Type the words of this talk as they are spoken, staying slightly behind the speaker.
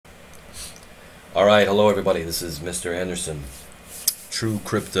All right, hello everybody. This is Mr. Anderson, True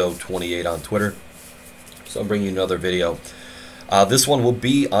Crypto 28 on Twitter. So I'm bringing you another video. This one will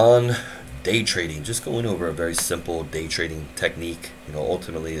be on day trading. Just going over a very simple day trading technique.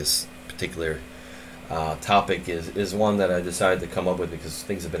 Ultimately, this particular topic is one that I decided to come up with because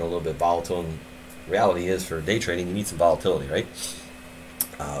things have been a little bit volatile. And reality is, for day trading, you need some volatility, right?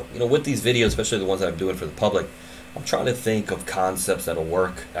 With these videos, especially the ones that I'm doing for the public, I'm trying to think of concepts that'll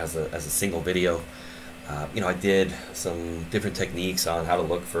work as a single video. I did some different techniques on how to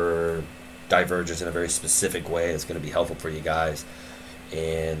look for divergence in a very specific way that's going to be helpful for you guys.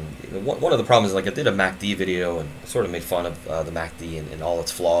 And one of the problems is, like, I did a MACD video and sort of made fun of the MACD and all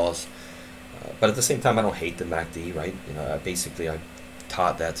its flaws. But at the same time, I don't hate the MACD, right? I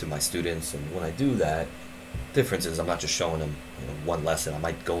taught that to my students, and when I do that, difference is I'm not just showing them one lesson. I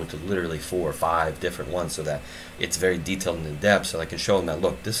might go into literally 4 or 5 different ones so that it's very detailed and in depth, so I can show them that,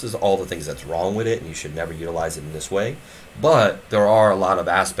 look, this is all the things that's wrong with it and you should never utilize it in this way, but there are a lot of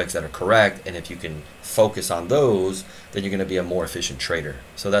aspects that are correct, and if you can focus on those, then you're going to be a more efficient trader.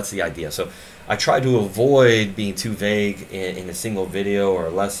 So that's the idea. So I try to avoid being too vague in a single video or a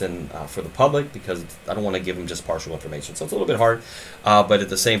lesson for the public, because I don't want to give them just partial information. So it's a little bit hard, but at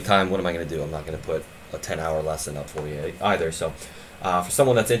the same time, what am I going to do? I'm not going to put a 10-hour lesson up for you either. So for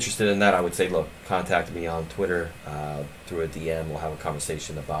someone that's interested in that, I would say, look, contact me on Twitter through a DM. We'll have a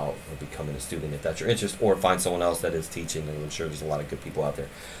conversation about becoming a student if that's your interest, or find someone else that is teaching, and I'm sure there's a lot of good people out there.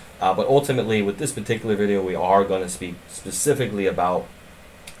 But ultimately, with this particular video, we are going to speak specifically about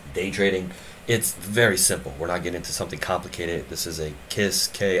day trading. It's very simple. We're not getting into something complicated. This is a KISS,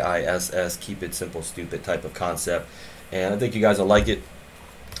 K-I-S-S, keep it simple, stupid type of concept, and I think you guys will like it.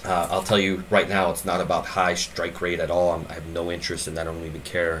 I'll tell you right now, it's not about high strike rate at all. I have no interest in that. I don't even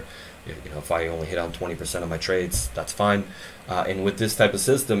care. If I only hit on 20% of my trades, that's fine. And with this type of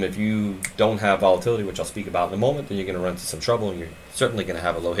system, if you don't have volatility, which I'll speak about in a moment, then you're going to run into some trouble, and you're certainly going to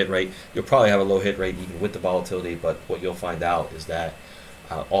have a low hit rate. You'll probably have a low hit rate even with the volatility, but what you'll find out is that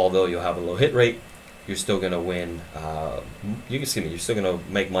although you'll have a low hit rate, you're still going to win. You're still going to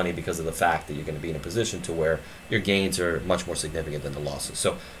make money because of the fact that you're going to be in a position to where your gains are much more significant than the losses.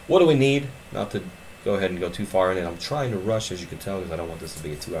 So what do we need? Not to go ahead and go too far in it. I'm trying to rush, as you can tell, because I don't want this to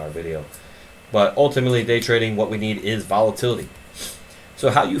be a 2-hour video. But ultimately, day trading, what we need is volatility. So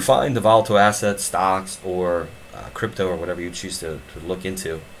how you find the volatile assets, stocks, or crypto, or whatever you choose to look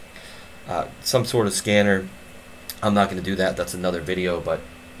into. Some sort of scanner. I'm not going to do that. That's another video, but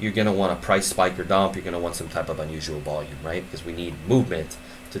you're going to want a price spike or dump. You're going to want some type of unusual volume, right? Because we need movement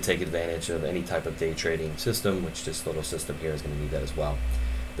to take advantage of any type of day trading system, which this little system here is going to need that as well.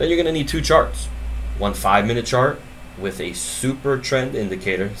 Then you're going to need 2 charts. One 5-minute chart with a super trend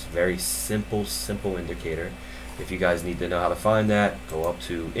indicator. It's a very simple indicator. If you guys need to know how to find that, go up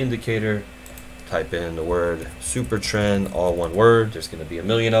to indicator, type in the word super trend, all one word. There's going to be a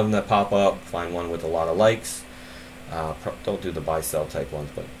million of them that pop up. Find one with a lot of likes. Don't do the buy sell type ones,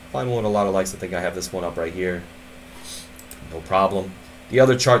 but find one with a lot of likes. I think I have this one up right here. No problem. The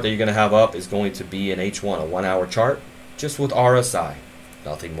other chart that you're going to have up is going to be an H1, a 1-hour chart, just with RSI,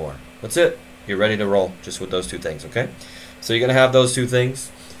 nothing more. That's it. You're ready to roll just with those 2 things, okay? So you're going to have those 2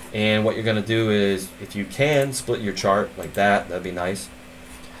 things, and what you're going to do is, if you can, split your chart like that. That'd be nice.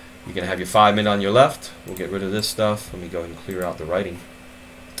 You're going to have your 5-minute on your left. We'll get rid of this stuff. Let me go ahead and clear out the writing.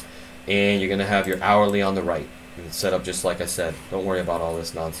 And you're going to have your hourly on the right. It's set up just like I said. Don't worry about all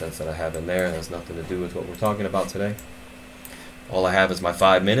this nonsense that I have in there. It has nothing to do with what we're talking about today. All I have is my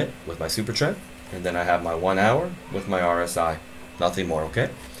 5-minute with my super trend, and then I have my 1 hour with my RSI. Nothing more, okay?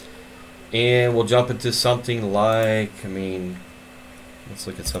 And we'll jump into something like, let's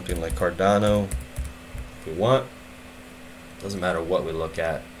look at something like Cardano if we want. Doesn't matter what we look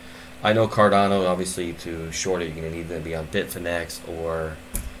at. I know Cardano, obviously, to short it, you're going to need to be on Bitfinex, or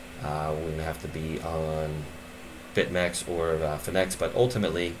we're going to have to be on BitMEX or Finex, but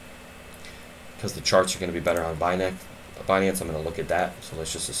ultimately, because the charts are going to be better on Binance, I'm going to look at that. So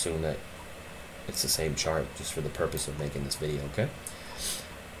let's just assume that it's the same chart, just for the purpose of making this video, okay?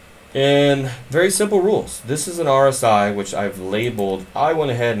 And very simple rules. This is an RSI, which I've labeled. I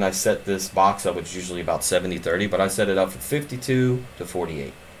went ahead and I set this box up, which is usually about 70-30, but I set it up from 52 to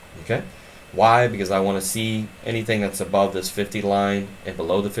 48, okay? Why? Because I want to see anything that's above this 50 line and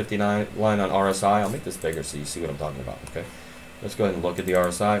below the 59 line on RSI. I'll make this bigger so you see what I'm talking about, okay? Let's go ahead and look at the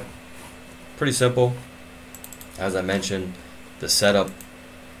RSI. Pretty simple. As I mentioned, the setup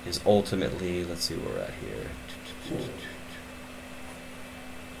is ultimately, let's see where we're at here.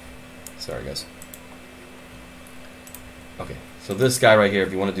 Sorry, guys. Okay, so this guy right here,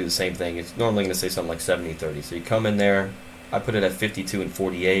 if you want to do the same thing, it's normally going to say something like 70-30. So you come in there, I put it at 52 and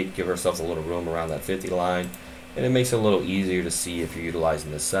 48, give ourselves a little room around that 50 line, and it makes it a little easier to see if you're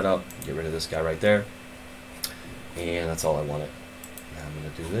utilizing this setup. Get rid of this guy right there, and that's all I wanted. Now I'm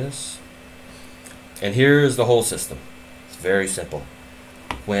going to do this, and here's the whole system. It's very simple.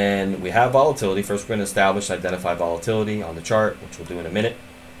 When we have volatility, first we're going to establish, identify volatility on the chart, which we'll do in a minute,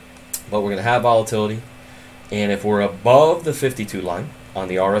 but we're going to have volatility, and if we're above the 52 line on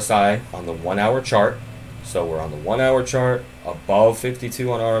the RSI on the 1 hour chart, so we're on the 1 hour chart above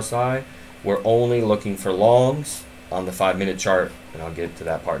 52 on RSI, we're only looking for longs on the 5 minute chart, and I'll get to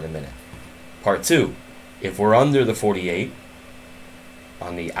that part in a minute. Part 2, if we're under the 48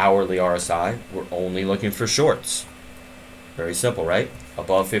 on the hourly RSI, we're only looking for shorts. Very simple, right?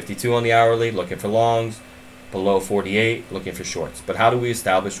 Above 52 on the hourly, looking for longs. Below 48, looking for shorts. But how do we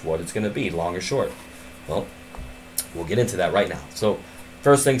establish what it's going to be, long or short? Well, we'll get into that right now. So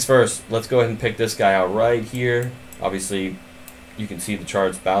first things first, let's go ahead and pick this guy out right here. Obviously, you can see the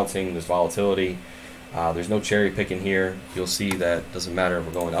charts bouncing. There's volatility. There's no cherry picking here. You'll see that it doesn't matter if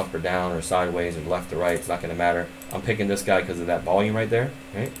we're going up or down or sideways or left or right. It's not going to matter. I'm picking this guy because of that volume right there.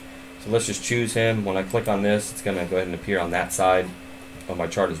 Right? So let's just choose him. When I click on this, it's going to go ahead and appear on that side of my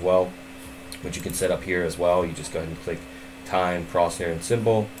chart as well, which you can set up here as well. You just go ahead and click time, crosshair, and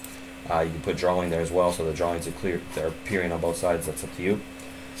symbol. You can put drawing there as well, so the drawings are clear. They're appearing on both sides. That's up to you.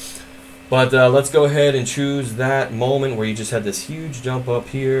 But let's go ahead and choose that moment where you just had this huge jump up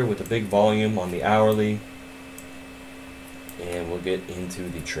here with a big volume on the hourly, and we'll get into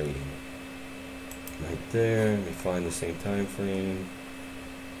the trading. Right there. Let me find the same time frame.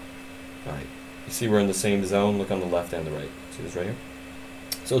 All right. You see we're in the same zone. Look on the left and the right. See this right here?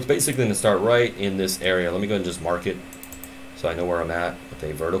 So it's basically going to start right in this area. Let me go ahead and just mark it so I know where I'm at with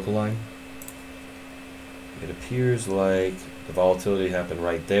a vertical line. It appears like the volatility happened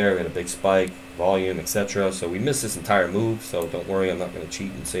right there. We had a big spike, volume, etc. So we missed this entire move, so don't worry, I'm not going to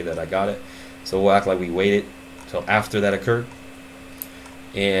cheat and say that I got it. So we'll act like we waited until after that occurred.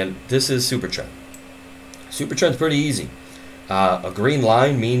 And this is super trend. Super trend's pretty easy. A green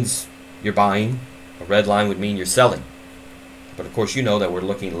line means you're buying. A red line would mean you're selling. But of course you know that we're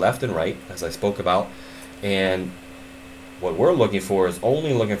looking left and right, as I spoke about. And what we're looking for is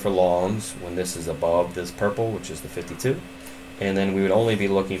only looking for longs when this is above this purple, which is the 52. And then we would only be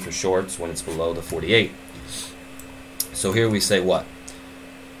looking for shorts when it's below the 48. So here we say what?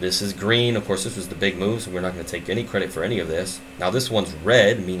 This is green. Of course, this was the big move, so we're not going to take any credit for any of this. Now this one's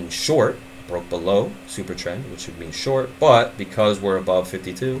red, meaning short. Broke below super trend, which would mean short. But because we're above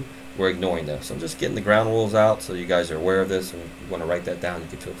 52, we're ignoring this. So I'm just getting the ground rules out so you guys are aware of this. And if you want to write that down, you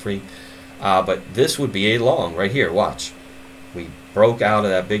can feel free. But this would be a long right here. Watch. We broke out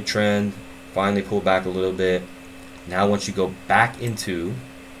of that big trend, finally pulled back a little bit. Now once you go back into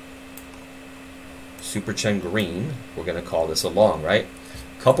super trend green, we're going to call this a long, right?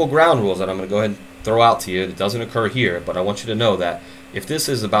 Couple ground rules that I'm going to go ahead and throw out to you. It doesn't occur here, but I want you to know that if this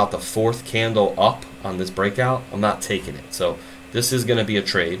is about the fourth candle up on this breakout, I'm not taking it. So this is going to be a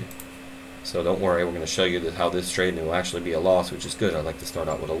trade. So don't worry, we're going to show you how this trade will actually be a loss, which is good. I like to start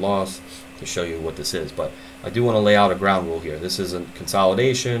out with a loss to show you what this is. But I do want to lay out a ground rule here. This is a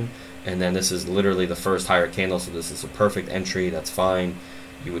consolidation, and then this is literally the first higher candle, so this is a perfect entry. That's fine.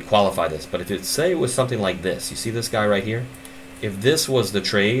 You would qualify this. But if it, say it was something like this, you see this guy right here? If this was the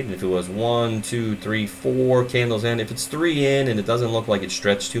trade, if it was 1, 2, 3, 4 candles in, if it's 3 in and it doesn't look like it's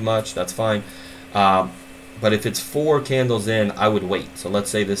stretched too much, that's fine. But if it's 4 candles in, I would wait. So let's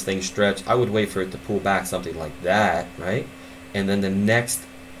say this thing stretched. I would wait for it to pull back something like that, right? And then the next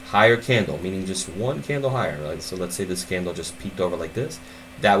higher candle, meaning just one candle higher, right? So let's say this candle just peaked over like this.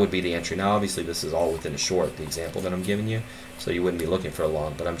 That would be the entry. Now, obviously, this is all within a short, the example that I'm giving you. So you wouldn't be looking for a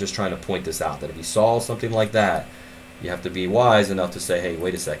long. But I'm just trying to point this out, that if you saw something like that, you have to be wise enough to say, hey,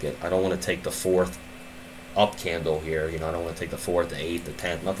 wait a second. I don't want to take the 4th up candle here. You know, I don't want to take the 4th, the 8th, the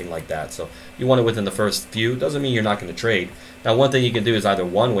 10th, nothing like that. So you want it within the first few. Doesn't mean you're not going to trade. Now, one thing you can do is either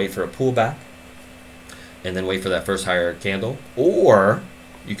one, wait for a pullback and then wait for that first higher candle, or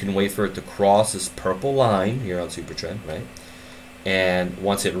you can wait for it to cross this purple line here on Super Trend, right? And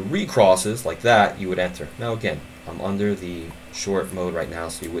once it recrosses like that, you would enter. Now, again, I'm under the short mode right now,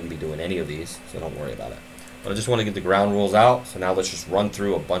 so you wouldn't be doing any of these, so don't worry about it. But I just want to get the ground rules out. So now let's just run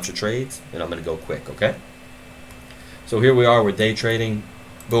through a bunch of trades, and I'm going to go quick, okay? So here we are, we're day trading.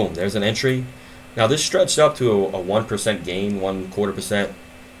 Boom, there's an entry. Now this stretched up to a 1% gain, 1/4%.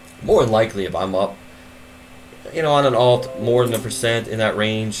 More than likely, if I'm up, you know, on an alt, more than 1% in that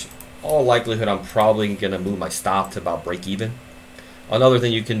range, all likelihood I'm probably going to move my stop to about break even. Another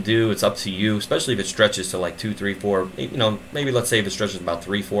thing you can do, it's up to you, especially if it stretches to like 2, 3, 4, maybe let's say if it stretches about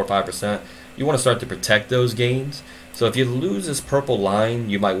 3, 4, 5%, you want to start to protect those gains. So if you lose this purple line,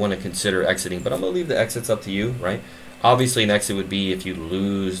 you might want to consider exiting, but I'm going to leave the exits up to you, right? Obviously, an exit would be if you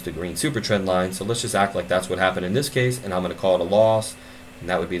lose the green super trend line, so let's just act like that's what happened in this case, and I'm going to call it a loss, and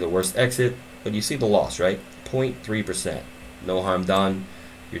that would be the worst exit. But you see the loss, right? 0.3%. No harm done.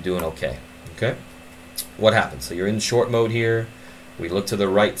 You're doing okay. Okay? What happens? So you're in short mode here. We look to the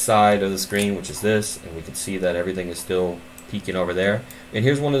right side of the screen, which is this, and we can see that everything is still peaking over there. And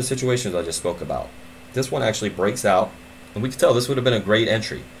here's one of the situations I just spoke about. This one actually breaks out, and we can tell this would have been a great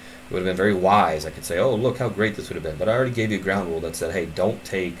entry. It would have been very wise. I could say, oh, look how great this would have been. But I already gave you a ground rule that said, hey, don't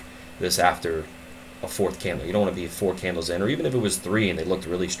take this after a fourth candle. You don't want to be 4 candles in, or even if it was 3 and they looked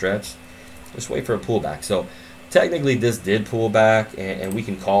really stretched, just wait for a pullback. So technically this did pull back, and we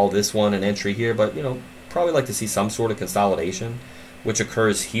can call this one an entry here, but probably like to see some sort of consolidation, which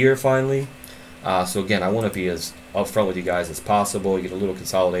occurs here finally. So again, I want to be as upfront with you guys as possible. You get a little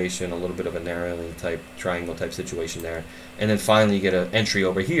consolidation, a little bit of a narrowing type, triangle type situation there, and then finally you get an entry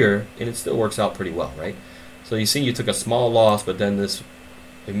over here, and it still works out pretty well, right? So you see you took a small loss, but then this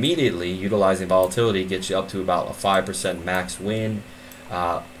immediately, utilizing volatility, gets you up to about a 5% max win.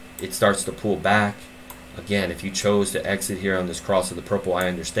 It starts to pull back. Again, if you chose to exit here on this cross of the purple, I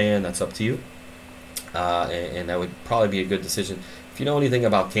understand. That's up to you. And that would probably be a good decision. If you know anything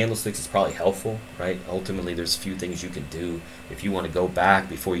about candlesticks, it's probably helpful, right? Ultimately, there's a few things you can do. If you want to go back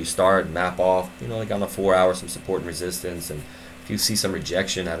before you start and map off, like on the 4 hour, some support and resistance. And if you see some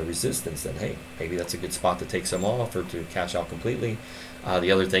rejection out of resistance, then hey, maybe that's a good spot to take some off or to cash out completely.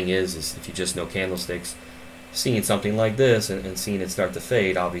 The other thing is if you just know candlesticks, seeing something like this and seeing it start to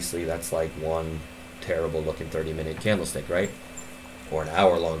fade, obviously that's like one terrible looking 30-minute candlestick, right? Or an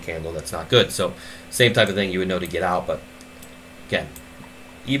hour-long candle, that's not good. So same type of thing you would know to get out. But again,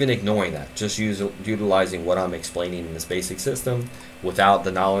 even ignoring that, just utilizing what I'm explaining in this basic system without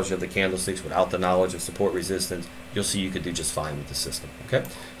the knowledge of the candlesticks, without the knowledge of support resistance, you'll see you could do just fine with the system. Okay,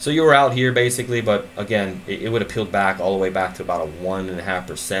 so you were out here basically, but again, it would have peeled back all the way back to about a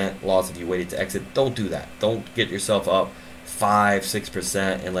 1.5% loss if you waited to exit. Don't do that. Don't get yourself up 5,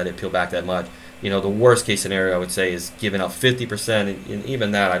 6% and let it peel back that much. The worst case scenario I would say is giving up 50%, and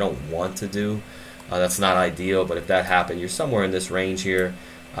even that I don't want to do. That's not ideal, but if that happened, you're somewhere in this range here.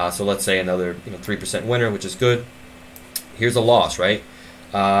 So let's say another 3% winner, which is good. Here's a loss, right?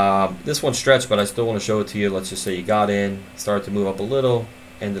 This one stretched, but I still want to show it to you. Let's just say you got in, started to move up a little,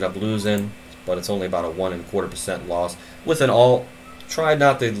 ended up losing, but it's only about a 1.25% loss. With an alt, try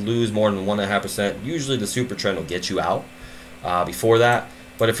not to lose more than 1.5%. Usually the super trend will get you out before that.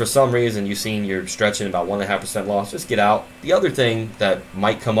 But if for some reason you've seen you're stretching about 1.5% loss, just get out. The other thing that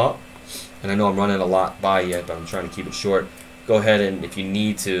might come up, and I know I'm running a lot by yet, but I'm trying to keep it short. Go ahead and if you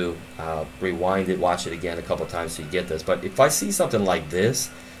need to rewind it, watch it again a couple times so you get this. But if I see something like this,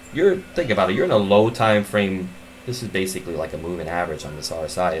 think about it. You're in a low time frame. This is basically like a moving average on this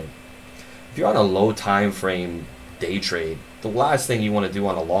RSI. If you're on a low time frame day trade, the last thing you want to do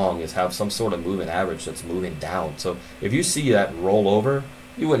on a long is have some sort of moving average that's moving down. So if you see that roll over,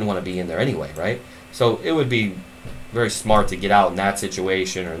 you wouldn't want to be in there anyway, right? So it would be very smart to get out in that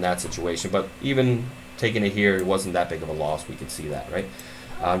situation or in that situation. But even taking it here, it wasn't that big of a loss. We could see that, right?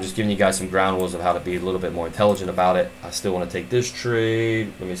 I'm just giving you guys some ground rules of how to be a little bit more intelligent about it. I still want to take this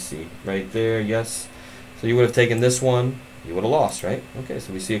trade. Let me see. Right there, yes. So you would have taken this one. You would have lost, right? Okay,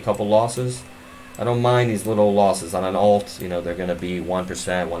 so we see a couple losses. I don't mind these little losses on an alt. They're going to be 1%,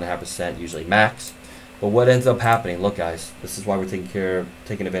 1.5%, usually max. But what ends up happening, look guys, this is why we're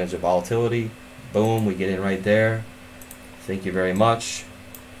taking advantage of volatility. Boom, we get in right there. Thank you very much.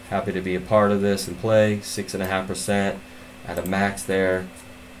 Happy to be a part of this and play. 6.5% at a max there.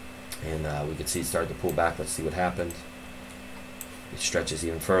 And we can see it start to pull back. Let's see what happens. It stretches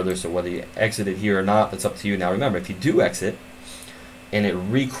even further. So whether you exited here or not, that's up to you. Now remember, if you do exit and it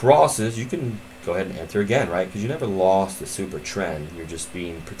recrosses, you can go ahead and enter again, right? Because you never lost the super trend. You're just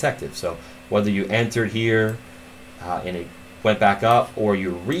being protective. So whether you entered here and it went back up, or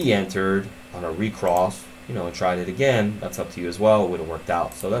you re-entered on a recross, and tried it again, that's up to you as well. It would have worked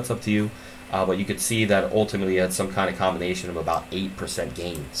out. So that's up to you. But you could see that ultimately it had some kind of combination of about 8%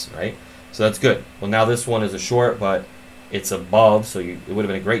 gains, right? So that's good. Well, now this one is a short, but it's above, so it would have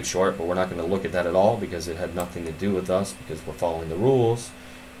been a great short, but we're not going to look at that at all because it had nothing to do with us because we're following the rules.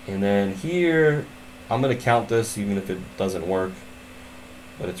 And then here, I'm going to count this even if it doesn't work,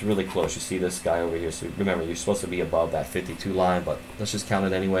 but it's really close. You see this guy over here. So remember, you're supposed to be above that 52 line, but let's just count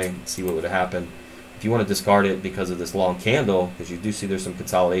it anyway and see what would have happened. If you want to discard it because of this long candle, because you do see there's some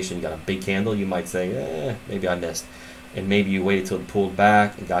consolidation, you got a big candle, you might say, maybe I missed. and maybe you waited till it pulled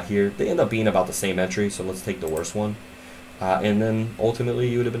back and got here, they end up being about the same entry. So let's take the worst one. And then ultimately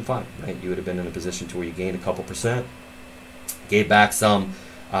you would have been fine, right? You would have been in a position to where you gained a couple percent, gave back some.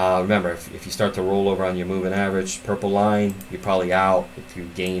 Remember, if you start to roll over on your moving average, purple line, you're probably out. If you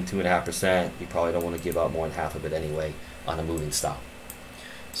gain 2.5%, you probably don't want to give up more than half of it anyway on a moving stop.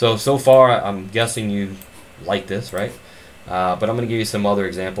 So far, I'm guessing you like this, right? But I'm going to give you some other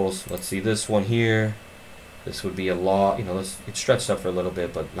examples. Let's see this one here. This would be a loss. You know, it's stretched up for a little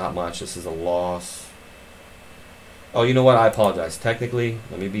bit, but not much. This is a loss. Oh, you know what? I apologize. Technically,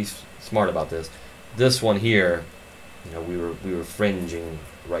 let me be smart about this. This one here, you know, we were fringing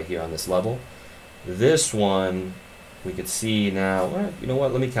right here on this level. This one, we could see now. Well, you know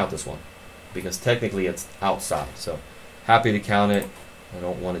what? Let me count this one because technically it's outside. So happy to count it. I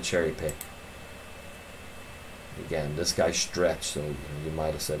don't want to cherry pick. Again, this guy stretched, so you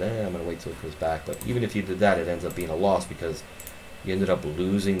might have said, I'm going to wait till it goes back. But even if you did that, it ends up being a loss because you ended up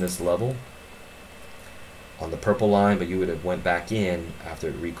losing this level on the purple line, but you would have went back in after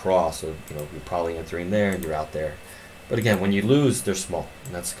it recrossed. So, you know, you're probably entering there and you're out there. But again, when you lose, they're small.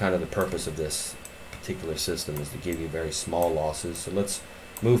 And that's kind of the purpose of this particular system, is to give you very small losses. So let's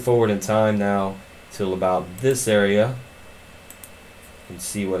move forward in time now till about this area and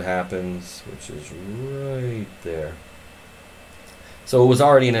see what happens, which is right there. So it was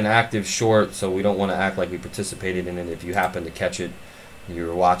already in an active short, so we don't want to act like we participated in it. If you happen to catch it and you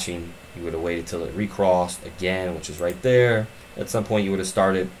were watching, you would have waited till it recrossed again, which is right there. At some point you would have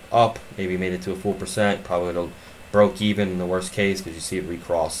started up, maybe made it to a full percent, probably would have broke even in the worst case because you see it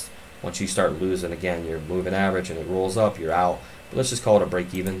recross. Once you start losing, again, you're moving average and it rolls up, you're out. But let's just call it a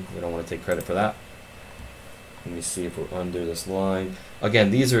break even. We don't want to take credit for that. Let me see if we're under this line.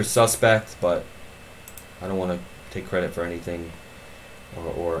 Again, these are suspect, but I don't want to take credit for anything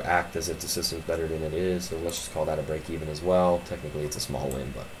or act as if the system's better than it is. So let's just call that a break even as well. Technically it's a small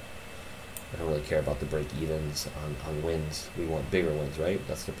win, but I don't really care about the break evens on wins. We want bigger wins, right?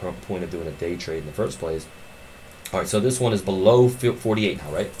 That's the point of doing a day trade in the first place. All right, so this one is below 48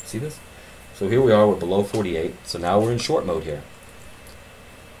 now, right? See this? So here we are, we're below 48. So now we're in short mode here.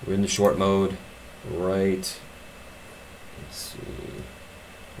 We're in the short mode right, let's see,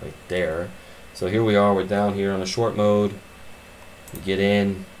 right there. So here we are, we're down here on the short mode. We get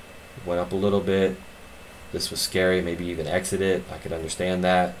in, went up a little bit. This was scary, maybe even exit it. I could understand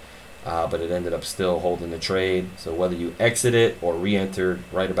that. But it ended up still holding the trade. So whether you exit it or re-entered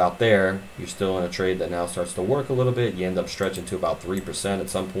right about there, you're still in a trade that now starts to work a little bit. You end up stretching to about 3% at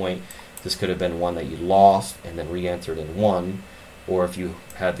some point. This could have been one that you lost and then re-entered and won. Or if you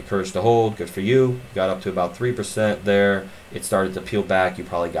had the courage to hold, good for you. Got up to about 3% there. It started to peel back. You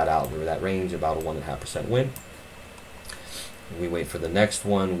probably got out of that range, about a 1.5% win. We wait for the next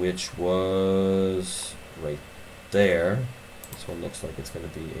one, which was right there. This one looks like it's going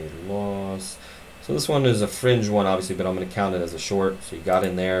to be a loss. So this one is a fringe one, obviously, but I'm going to count it as a short. So you got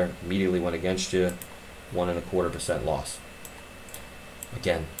in there, immediately went against you, 1.25% loss.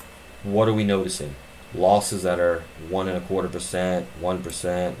 Again, what are we noticing? Losses that are 1.25%,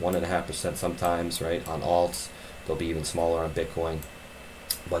 1%, 1.5% sometimes, right? On alts, they'll be even smaller on Bitcoin.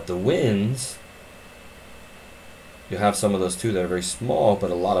 But the wins, you have some of those too that are very small, but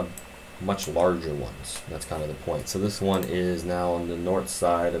a lot of much larger ones. That's kind of the point. So this one is now on the north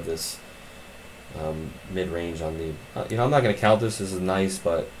side of this mid-range on the, you know, I'm not going to count this. This is nice,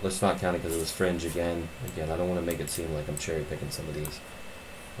 but let's not count it because it was fringe again. Again, I don't want to make it seem like I'm cherry picking some of these.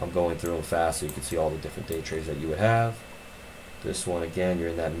 I'm going through them fast so you can see all the different day trades that you would have. This one, again, you're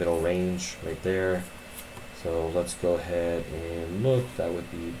in that middle range right there. So let's go ahead and look. That would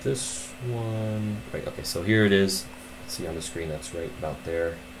be this one. Right, okay, so here it is. Let's see on the screen, that's right about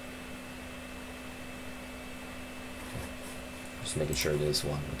there. Just making sure it is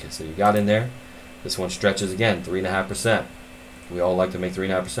one. Okay, so you got in there. This one stretches again, 3.5%. We all like to make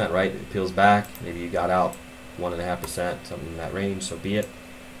 3.5%, right? It peels back. Maybe you got out 1.5%, something in that range, so be it.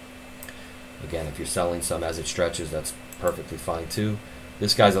 Again, if you're selling some as it stretches, that's perfectly fine too.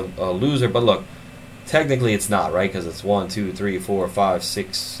 This guy's a loser, but look, technically it's not, right? Because it's 1, 2, 3, 4, 5,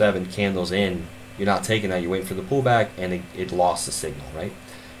 6, 7 candles in. You're not taking that. You're waiting for the pullback, and it lost the signal, right?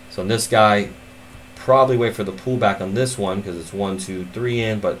 So in this guy, probably wait for the pullback on this one because it's 1, 2, 3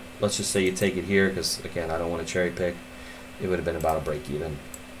 in. But let's just say you take it here because, again, I don't want to cherry pick. It would have been about a break even.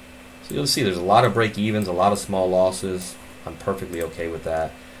 So you'll see there's a lot of break evens, a lot of small losses. I'm perfectly okay with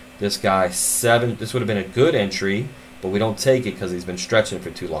that. This guy, 7. This would have been a good entry, but we don't take it because he's been stretching for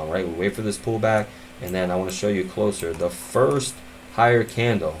too long, right? We wait for this pullback, and then I want to show you closer. The first higher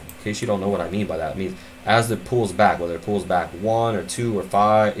candle, in case you don't know what I mean by that, it means as it pulls back, whether it pulls back 1 or 2 or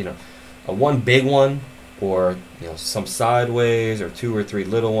 5, you know, a one big one or some sideways, or 2 or 3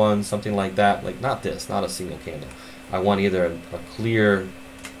 little ones, something like that. Like not this, not a single candle. I want either a clear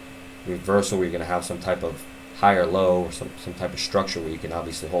reversal where you're going to have some type of higher low, or some type of structure where you can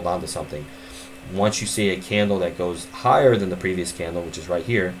obviously hold on to something. Once you see a candle that goes higher than the previous candle, which is right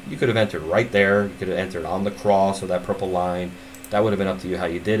here, you could have entered right there. You could have entered on the cross or that purple line. That would have been up to you how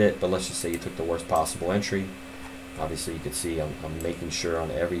you did it, but let's just say you took the worst possible entry. Obviously, you can see I'm making sure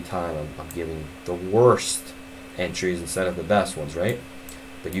on every time I'm giving the worst entries instead of the best ones, right?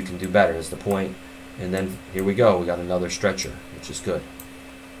 But you can do better is the point. And then here we go. We got another stretcher, which is good.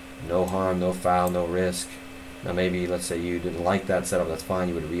 No harm, no foul, no risk. Now maybe, let's say you didn't like that setup, that's fine.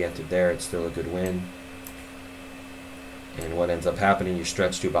 You would have re-entered there. It's still a good win. And what ends up happening, you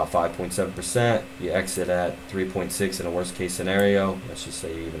stretch to about 5.7%. You exit at 3.6 in a worst case scenario. Let's just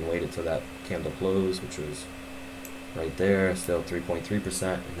say you even waited till that candle close, which was right there, still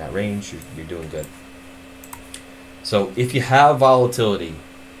 3.3% in that range. You're doing good. So if you have volatility,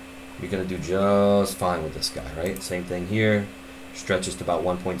 you're going to do just fine with this guy, right? Same thing here. Stretches to about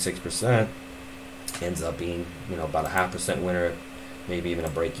 1.6%. Ends up being, about a 0.5% winner, maybe even a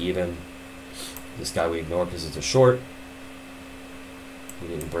break even. This guy we ignore because it's a short. We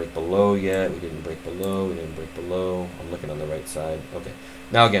didn't break below yet. We didn't break below. We didn't break below. I'm looking on the right side. Okay.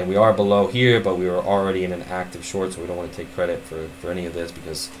 Now again, we are below here, but we were already in an active short, so we don't want to take credit for any of this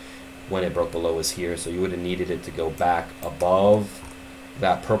because when it broke below was here. So you would have needed it to go back above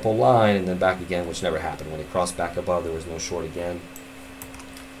that purple line and then back again, which never happened. When it crossed back above, there was no short again.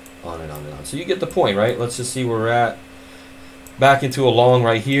 On and on and on. So you get the point, right? Let's just see where we're at. Back into a long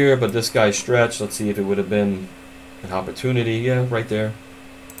right here, but this guy stretched. Let's see if it would have been an opportunity. Yeah, right there.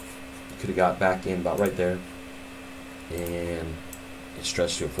 Could have got back in about right there. And it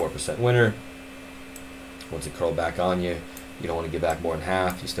stretched to a 4% winner. Once it curled back on you, you don't want to give back more than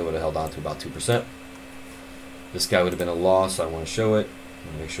half. You still would have held on to about 2%. This guy would have been a loss. So I want to show it. I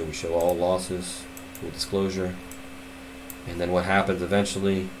want to make sure we show all losses. Full disclosure. And then what happens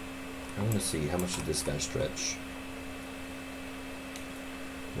eventually, I want to see how much did this guy stretch.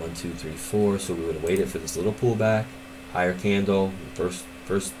 1, 2, 3, 4. So we would have waited for this little pullback. Higher candle.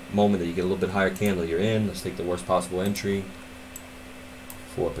 First moment that you get a little bit higher candle, you're in. Let's take the worst possible entry.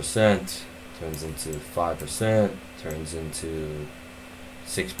 4% turns into 5%, turns into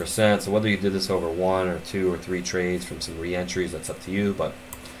 6%. So whether you did this over 1 or 2 or 3 trades from some re-entries, that's up to you. But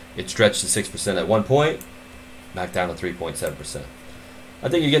it stretched to 6% at one point, back down to 3.7%. I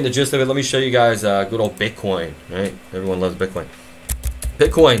think you're getting the gist of it. Let me show you guys good old Bitcoin, right? Everyone loves Bitcoin.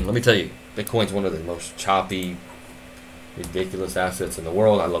 Bitcoin, let me tell you, Bitcoin's one of the most choppy, ridiculous assets in the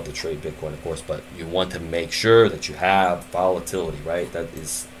world. I love to trade Bitcoin, of course, but you want to make sure that you have volatility, right? That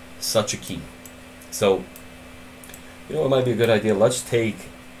is such a key. So, it might be a good idea. Let's take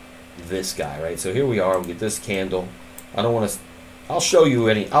this guy, right? So here we are. We get this candle. I don't want to. I'll show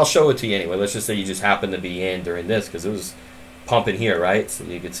it to you anyway. Let's just say you just happen to be in during this because it was pumping here, right? So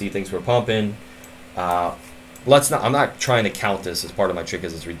you could see things were pumping. I'm not trying to count this as part of my trick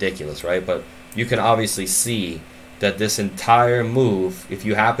because it's ridiculous, right? But you can obviously see that this entire move, if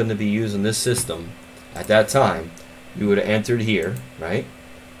you happen to be using this system at that time, you would have entered here, right?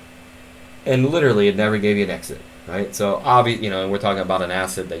 And literally, it never gave you an exit, right? So obviously, we're talking about an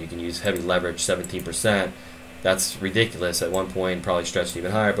asset that you can use heavy leverage, 17%. That's ridiculous. At one point, probably stretched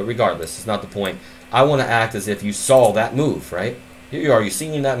even higher. But regardless, it's not the point. I want to act as if you saw that move, right? Here you are. You're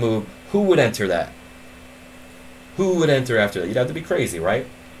seeing that move. Who would enter that? Who would enter after that? You'd have to be crazy, right?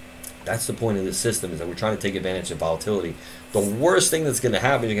 That's the point of this system, is that we're trying to take advantage of volatility. The worst thing that's going to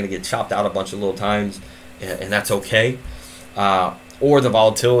happen, you're going to get chopped out a bunch of little times, and that's okay. Or the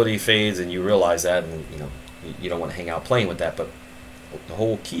volatility fades, and you realize that, and you don't want to hang out playing with that. But the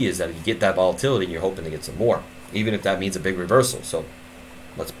whole key is that if you get that volatility, you're hoping to get some more, even if that means a big reversal. So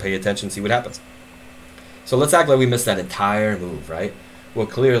let's pay attention and see what happens. So let's act like we missed that entire move, right? Well,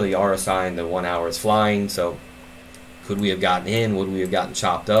 clearly RSI in the 1 hour is flying, so could we have gotten in? Would we have gotten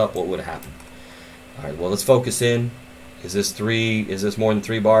chopped up? What would have happened? All right, well, let's focus in. Is this more than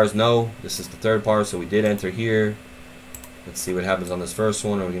 3 bars? No, this is the 3rd bar, so we did enter here. Let's see what happens on this first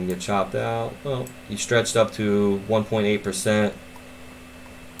one. Are we going to get chopped out? Well, he stretched up to 1.8%.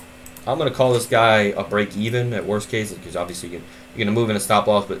 I'm going to call this guy a break even at worst case, because obviously you're going to move in a stop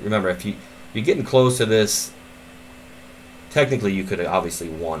loss. But remember, if you're getting close to this, technically you could have obviously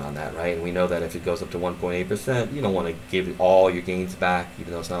won on that, right? And we know that if it goes up to 1.8%, you don't want to give all your gains back,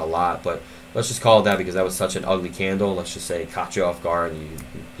 even though it's not a lot. But let's just call it that because that was such an ugly candle. Let's just say it caught you off guard and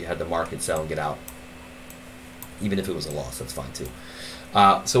you had the market sell and get out. Even if it was a loss, that's fine too.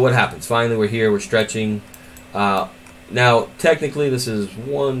 So what happens? Finally, we're here. We're stretching. Now, technically, this is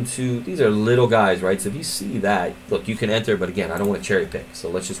 1, 2. These are little guys, right? So if you see that, look, you can enter, but again, I don't want to cherry pick. So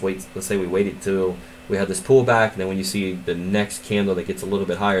let's just wait. Let's say we waited till we had this pullback, and then when you see the next candle that gets a little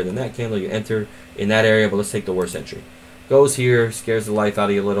bit higher than that candle, you enter in that area. But let's take the worst entry. Goes here, scares the life out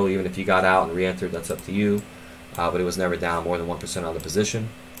of you a little. Even if you got out and re-entered, that's up to you. But it was never down more than 1% on the position.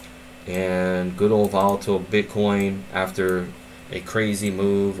 And good old volatile Bitcoin after a crazy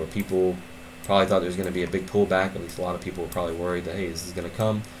move, or people probably thought there was going to be a big pullback. At least a lot of people were probably worried that, hey, this is going to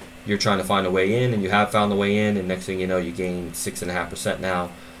come. You're trying to find a way in, and you have found the way in, and next thing you know, you gain 6.5%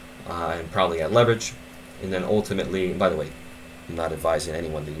 now, and probably at leverage. And then ultimately, and by the way, I'm not advising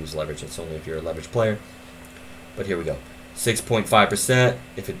anyone to use leverage. It's only if you're a leverage player. But here we go. 6.5%.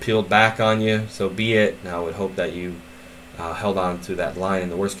 If it peeled back on you, so be it. Now I would hope that you held on to that line in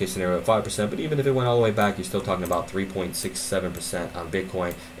the worst case scenario of 5%, but even if it went all the way back, you're still talking about 3.67% on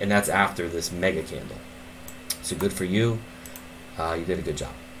Bitcoin, and that's after this mega candle. So good for you. You did a good job.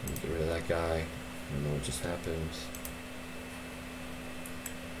 Get rid of that guy. I don't know what just happened.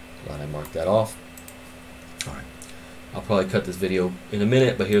 Glad I marked that off. All right. I'll probably cut this video in a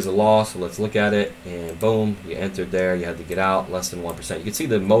minute, but here's a loss, so let's look at it, and boom, you entered there, you had to get out, less than 1%. You can see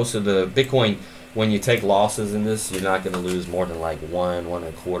that most of the Bitcoin, when you take losses in this, you're not going to lose more than like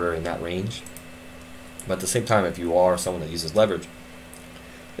 1.25 in that range. But at the same time, if you are someone that uses leverage,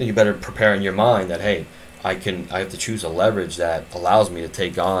 then you better prepare in your mind that, hey, I have to choose a leverage that allows me to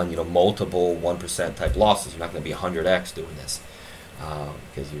take on, multiple 1% type losses. You're not going to be 100x doing this,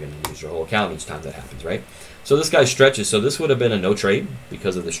 because you're going to use your whole account each time that happens, right? So this guy stretches. So this would have been a no trade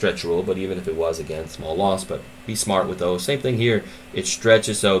because of the stretch rule, but even if it was, again, small loss, but be smart with those. Same thing here. It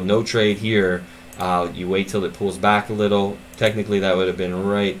stretches, so no trade here. You wait till it pulls back a little. Technically, that would have been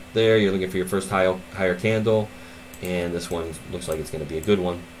right there. You're looking for your first higher candle, and this one looks like it's going to be a good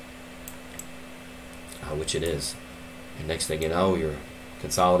one, which it is. And next thing you know, you're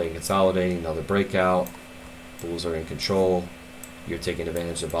consolidating, another breakout. Bulls are in control. You're taking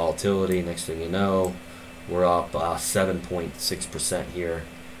advantage of volatility. Next thing you know, we're up 7.6% here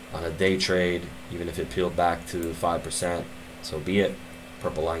on a day trade, even if it peeled back to 5%. So be it.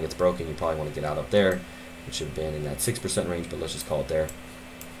 Purple line gets broken, you probably want to get out up there. It should have been in that 6% range, but let's just call it there.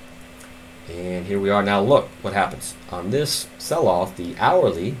 And here we are now. Look what happens. On this sell-off, the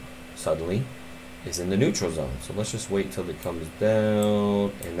hourly suddenly is in the neutral zone. So let's just wait till it comes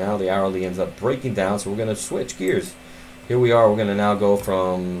down. And now the hourly ends up breaking down, so we're going to switch gears. Here we are. We're going to now go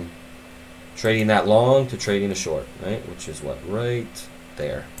from trading that long to trading a short, right? Which is what? Right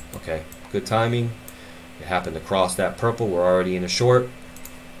there. Okay, good timing. It happened to cross that purple. We're already in a short.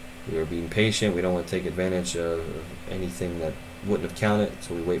 We were being patient. We don't want to take advantage of anything that wouldn't have counted.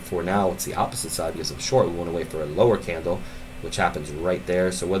 So we wait for, now it's the opposite side because of a short. We want to wait for a lower candle, which happens right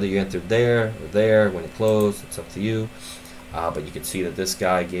there. So whether you entered there or there when it closed, it's up to you. But you can see that this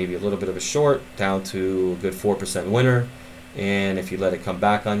guy gave you a little bit of a short down to a good 4% winner. And if you let it come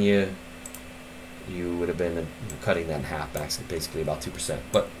back on you, you would have been cutting that in half, basically about 2%.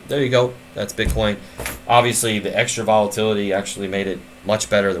 But there you go. That's Bitcoin. Obviously, the extra volatility actually made it much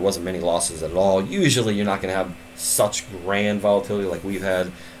better. There wasn't many losses at all. Usually, you're not going to have such grand volatility like we've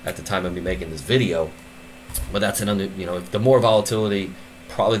had at the time of me making this video. But that's the more volatility,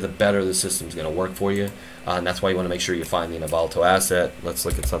 probably the better the system's going to work for you. And that's why you want to make sure you're finding a volatile asset. Let's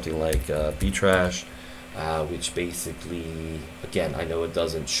look at something like Btrash. Which basically, again, I know it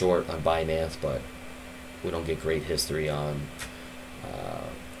doesn't short on Binance, but we don't get great history on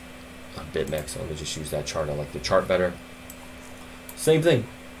BitMEX. So let me just use that chart. I like the chart better. Same thing.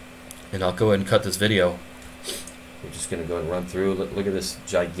 And I'll go ahead and cut this video. We're just going to go and run through. Look at this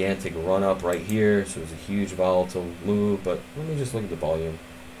gigantic run up right here. So it was a huge volatile move, but let me just look at the volume.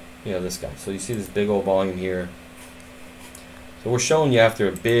 This guy. So you see this big old volume here. So we're showing you after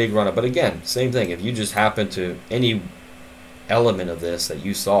a big run up, but again, same thing. If you just happen to any element of this that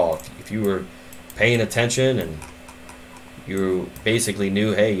you saw, if you were paying attention and you basically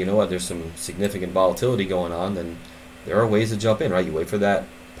knew, hey, you know what, there's some significant volatility going on, then there are ways to jump in, right? You wait for that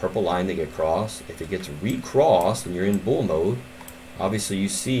purple line to get crossed. If it gets recrossed and you're in bull mode, obviously you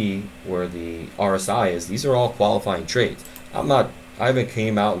see where the RSI is. These are all qualifying trades. I haven't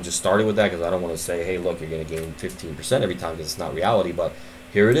came out and just started with that because I don't want to say, hey, look, you're going to gain 15% every time, because it's not reality. But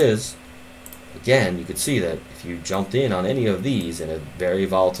here it is. Again, you could see that if you jumped in on any of these in a very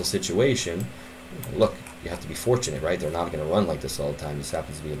volatile situation, look, you have to be fortunate, right? They're not going to run like this all the time. This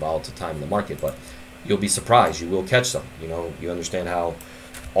happens to be a volatile time in the market, but you'll be surprised. You will catch some. You understand how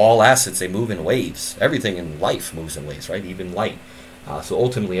all assets, they move in waves. Everything in life moves in waves, right? Even light. So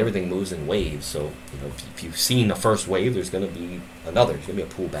ultimately, everything moves in waves. So if you've seen the first wave, there's going to be another. There's going to be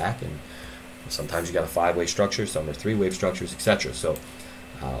a pullback, and Sometimes you got a 5-wave structure, some are 3-wave structures, etc. So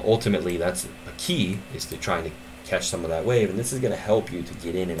ultimately, that's a key, is to trying to catch some of that wave, and this is going to help you to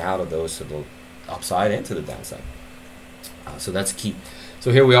get in and out of those to the upside and to the downside. So that's key.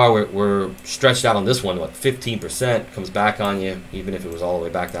 So here we are, we're stretched out on this one. What, 15% comes back on you, even if it was all the way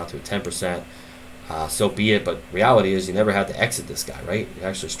back down to a 10%. So be it, but reality is you never had to exit this guy, right? You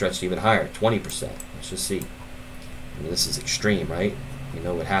actually stretched even higher, 20%. Let's just see. I mean, this is extreme, right? You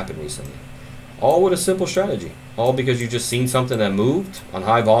know what happened recently. All with a simple strategy. All because you just seen something that moved on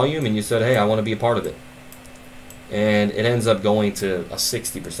high volume and you said, hey, I want to be a part of it. And it ends up going to a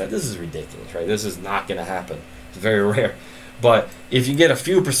 60%. This is ridiculous, right? This is not going to happen. It's very rare. But if you get a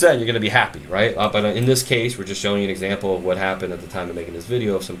few percent, you're going to be happy, right? But in this case, we're just showing you an example of what happened at the time of making this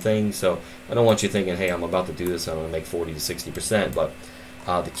video of some things. So I don't want you thinking, hey, I'm about to do this, I'm going to make 40 to 60%. But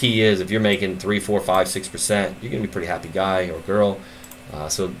the key is, if you're making 3, 4, 5, 6%, you're going to be a pretty happy guy or girl.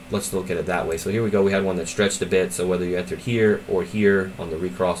 So let's look at it that way. So here we go. We had one that stretched a bit. So whether you entered here or here on the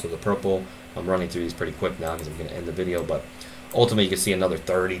recross of the purple, I'm running through these pretty quick now because I'm going to end the video. But ultimately, you can see another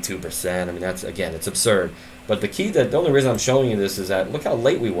 32%. I mean, that's, again, it's absurd. But the key, the only reason I'm showing you this is that look how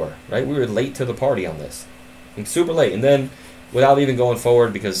late we were, right? We were late to the party on this. Super late. And then without even going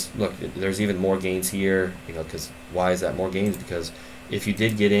forward, because look, there's even more gains here, you know, because why is that more gains? Because if you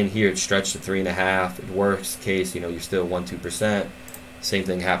did get in here, it stretched to 3.5. In worst case, you know, you're still 1-2%. Same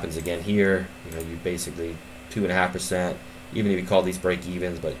thing happens again here. You know, you basically 2.5%. Even if you call these break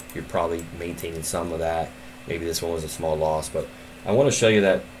evens, but you're probably maintaining some of that. Maybe this one was a small loss, but I want to show you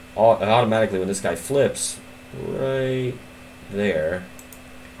that automatically when this guy flips right there,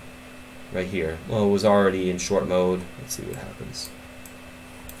 right here, well, it was already in short mode. Let's see what happens.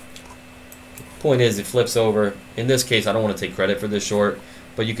 Point is, it flips over. In this case, I don't want to take credit for this short,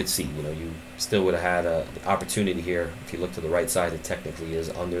 but you could see, you know, you still would have had an opportunity here. If you look to the right side, it technically is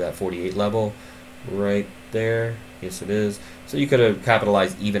under that 48 level right there. Yes, it is. So you could have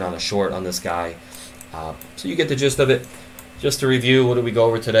capitalized even on a short on this guy. So you get the gist of it. Just to review, what did we go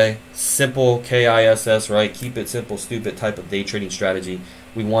over today? Simple KISS, right? Keep it simple, stupid type of day trading strategy.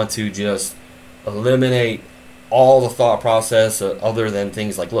 We want to just eliminate all the thought process other than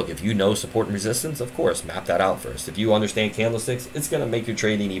things like, look, if you know support and resistance, of course, map that out first. If you understand candlesticks, it's going to make your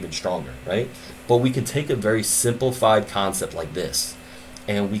trading even stronger, right? But we can take a very simplified concept like this,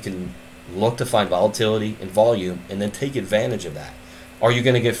 and we can look to find volatility and volume and then take advantage of that. Are you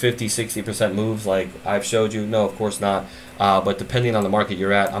going to get 50, 60% moves like I've showed you? No, of course not. But depending on the market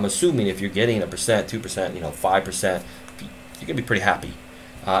you're at, I'm assuming if you're getting 1%, 2%, you know, 5%, you're going to be pretty happy.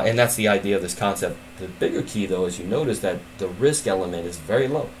 And that's the idea of this concept. The bigger key, though, is you notice that the risk element is very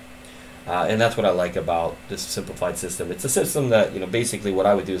low. And that's what I like about this simplified system. It's a system that, you know, basically what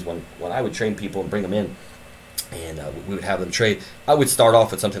I would do is when I would train people and bring them in, and we would have them trade, I would start off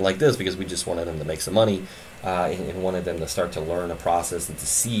with something like this because we just wanted them to make some money and wanted them to start to learn a process and to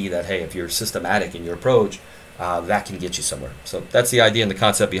see that, hey, if you're systematic in your approach, that can get you somewhere. So that's the idea and the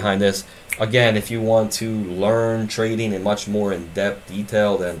concept behind this. Again, if you want to learn trading in much more in-depth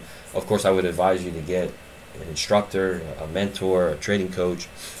detail, then of course I would advise you to get an instructor, a mentor, a trading coach.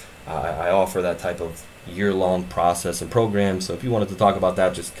 I offer that type of year-long process and program. So if you wanted to talk about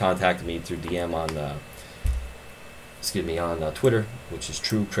that, just contact me through DM on on Twitter, which is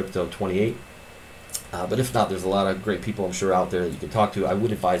TrueCrypto28. But if not, there's a lot of great people I'm sure out there that you can talk to. I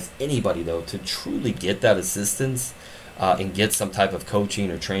would advise anybody, though, to truly get that assistance and get some type of coaching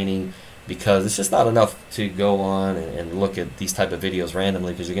or training, because it's just not enough to go on and look at these type of videos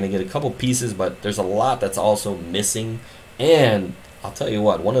randomly, because you're going to get a couple pieces, but there's a lot that's also missing. And I'll tell you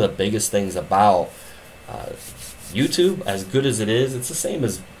what, one of the biggest things about YouTube, as good as it is, it's the same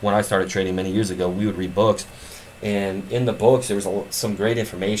as when I started trading many years ago. We would read books, and in the books there was some great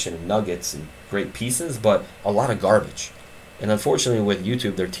information and nuggets and great pieces, but a lot of garbage. And unfortunately with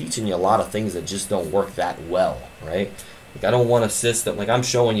YouTube, they're teaching you a lot of things that just don't work that well, right? Like, I don't want a system, like I'm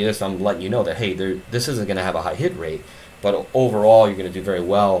showing you this, I'm letting you know that, hey, this isn't going to have a high hit rate, but overall you're going to do very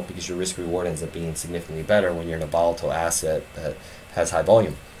well because your risk reward ends up being significantly better when you're in a volatile asset that has high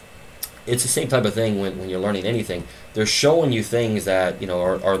volume. It's the same type of thing when you're learning anything. They're showing you things that, you know,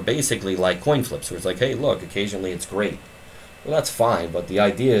 are basically like coin flips, where it's like, hey, look, occasionally it's great. Well, that's fine, but the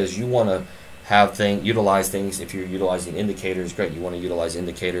idea is you want to utilize things. If you're utilizing indicators, great. You want to utilize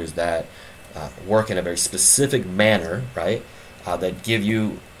indicators that work in a very specific manner, right? That give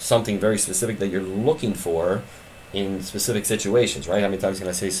you something very specific that you're looking for in specific situations, right? How many times can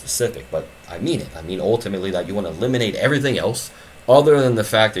I say specific? But I mean it. I mean ultimately that you want to eliminate everything else other than the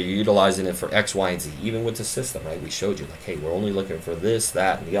fact that you're utilizing it for X, Y, and Z. Even with the system, right? We showed you, like, hey, we're only looking for this,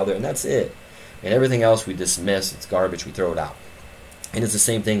 that, and the other, and that's it. And everything else we dismiss. It's garbage. We throw it out. And it's the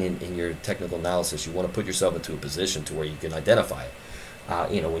same thing in your technical analysis. You want to put yourself into a position to where you can identify it.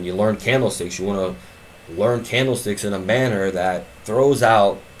 When you learn candlesticks, you want to learn candlesticks in a manner that throws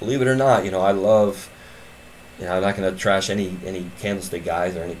out, believe it or not, I love, I'm not going to trash any candlestick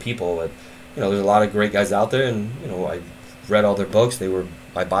guys or any people, but, there's a lot of great guys out there, and, I read all their books. They were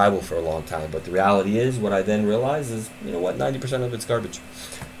my Bible for a long time. But the reality is, what I then realized is, 90% of it's garbage.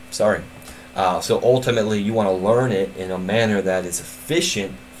 Sorry. So ultimately, you want to learn it in a manner that is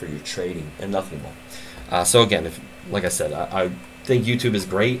efficient for your trading and nothing more. So again, like I said, I think YouTube is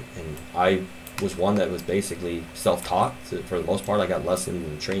great, and I was one that was basically self-taught. For the most part, I got lessons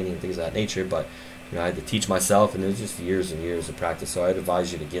and training and things of that nature, but I had to teach myself, and it was just years and years of practice. So I'd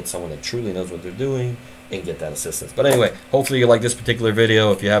advise you to get someone that truly knows what they're doing and get that assistance. But anyway, hopefully you like this particular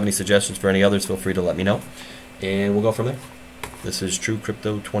video. If you have any suggestions for any others, feel free to let me know, and we'll go from there. This is True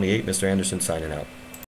Crypto 28, Mr. Anderson signing out.